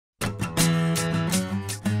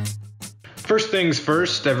First things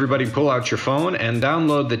first, everybody pull out your phone and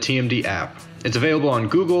download the TMD app. It's available on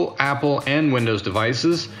Google, Apple, and Windows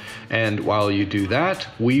devices, and while you do that,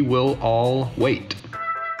 we will all wait.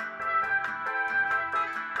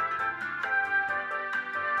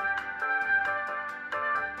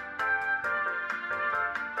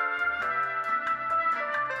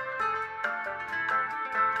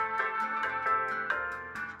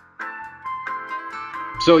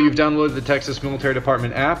 So you've downloaded the Texas Military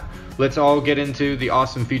Department app. Let's all get into the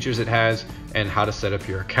awesome features it has and how to set up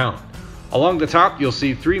your account. Along the top, you'll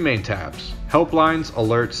see three main tabs: Helplines,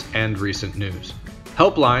 Alerts, and Recent News.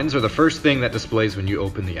 Helplines are the first thing that displays when you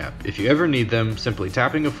open the app. If you ever need them, simply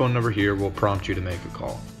tapping a phone number here will prompt you to make a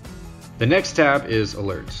call. The next tab is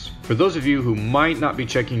Alerts. For those of you who might not be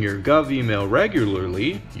checking your Gov email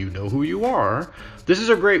regularly, you know who you are. This is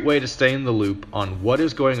a great way to stay in the loop on what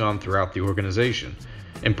is going on throughout the organization.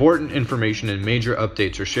 Important information and major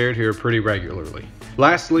updates are shared here pretty regularly.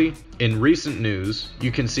 Lastly, in Recent News,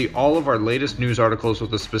 you can see all of our latest news articles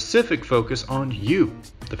with a specific focus on you,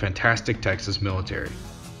 the fantastic Texas military.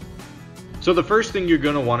 So the first thing you're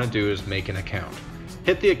going to want to do is make an account.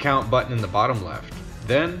 Hit the account button in the bottom left.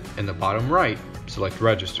 Then, in the bottom right, select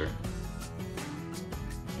Register.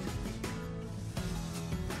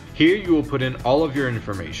 Here you will put in all of your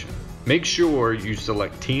information. Make sure you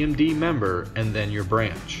select TMD member and then your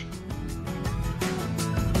branch.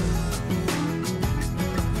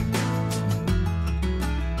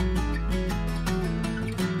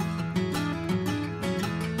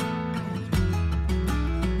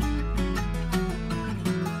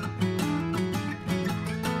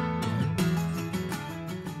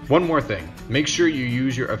 One more thing, make sure you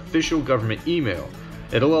use your official government email.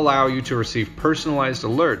 It'll allow you to receive personalized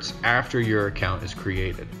alerts after your account is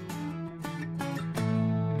created.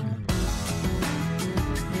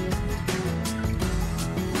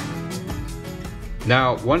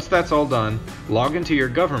 Now, once that's all done, log into your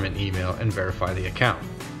government email and verify the account.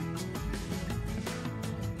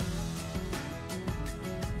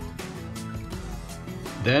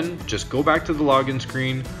 Then, just go back to the login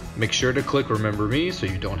screen, make sure to click Remember Me so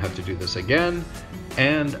you don't have to do this again,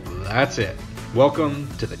 and that's it. Welcome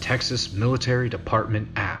to the Texas Military Department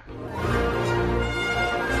app.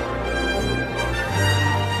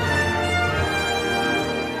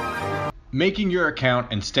 Making your account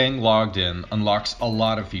and staying logged in unlocks a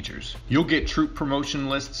lot of features. You'll get troop promotion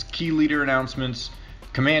lists, key leader announcements,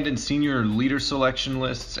 command and senior leader selection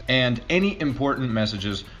lists, and any important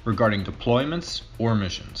messages regarding deployments or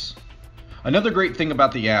missions. Another great thing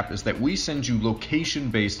about the app is that we send you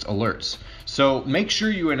location-based alerts. So make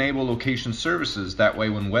sure you enable location services. That way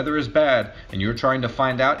when weather is bad and you're trying to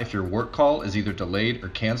find out if your work call is either delayed or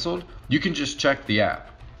canceled, you can just check the app.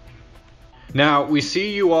 Now, we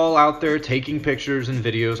see you all out there taking pictures and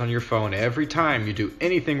videos on your phone every time you do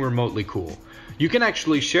anything remotely cool. You can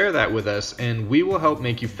actually share that with us and we will help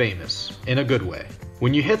make you famous, in a good way.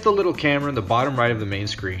 When you hit the little camera in the bottom right of the main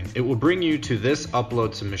screen, it will bring you to this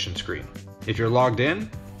upload submission screen. If you're logged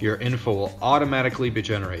in, your info will automatically be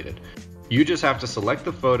generated. You just have to select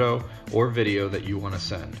the photo or video that you want to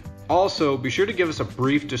send. Also, be sure to give us a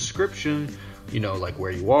brief description, like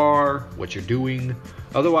where you are, what you're doing.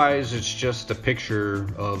 Otherwise, it's just a picture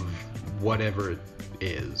of whatever it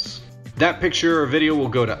is. That picture or video will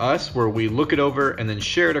go to us, where we look it over and then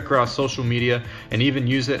share it across social media and even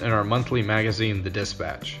use it in our monthly magazine, The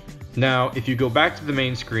Dispatch. Now, if you go back to the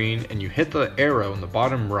main screen and you hit the arrow in the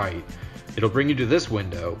bottom right, it'll bring you to this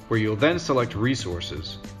window where you'll then select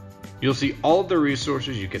Resources. You'll see all of the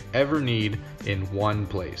resources you could ever need in one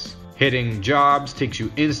place. Hitting Jobs takes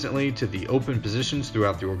you instantly to the open positions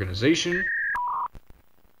throughout the organization.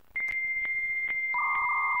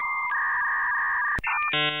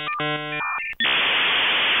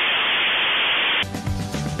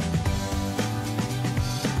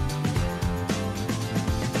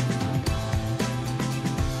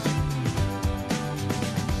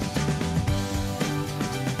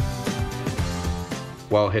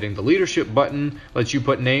 While hitting the leadership button lets you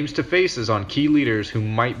put names to faces on key leaders who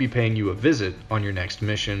might be paying you a visit on your next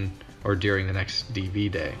mission or during the next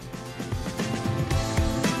DV day.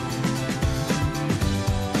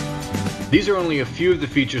 These are only a few of the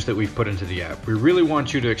features that we've put into the app. We really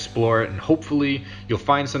want you to explore it and hopefully you'll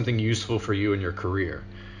find something useful for you in your career.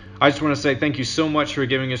 I just want to say thank you so much for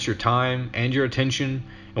giving us your time and your attention,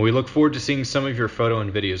 and we look forward to seeing some of your photo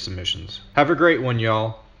and video submissions. Have a great one,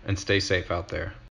 y'all, and stay safe out there.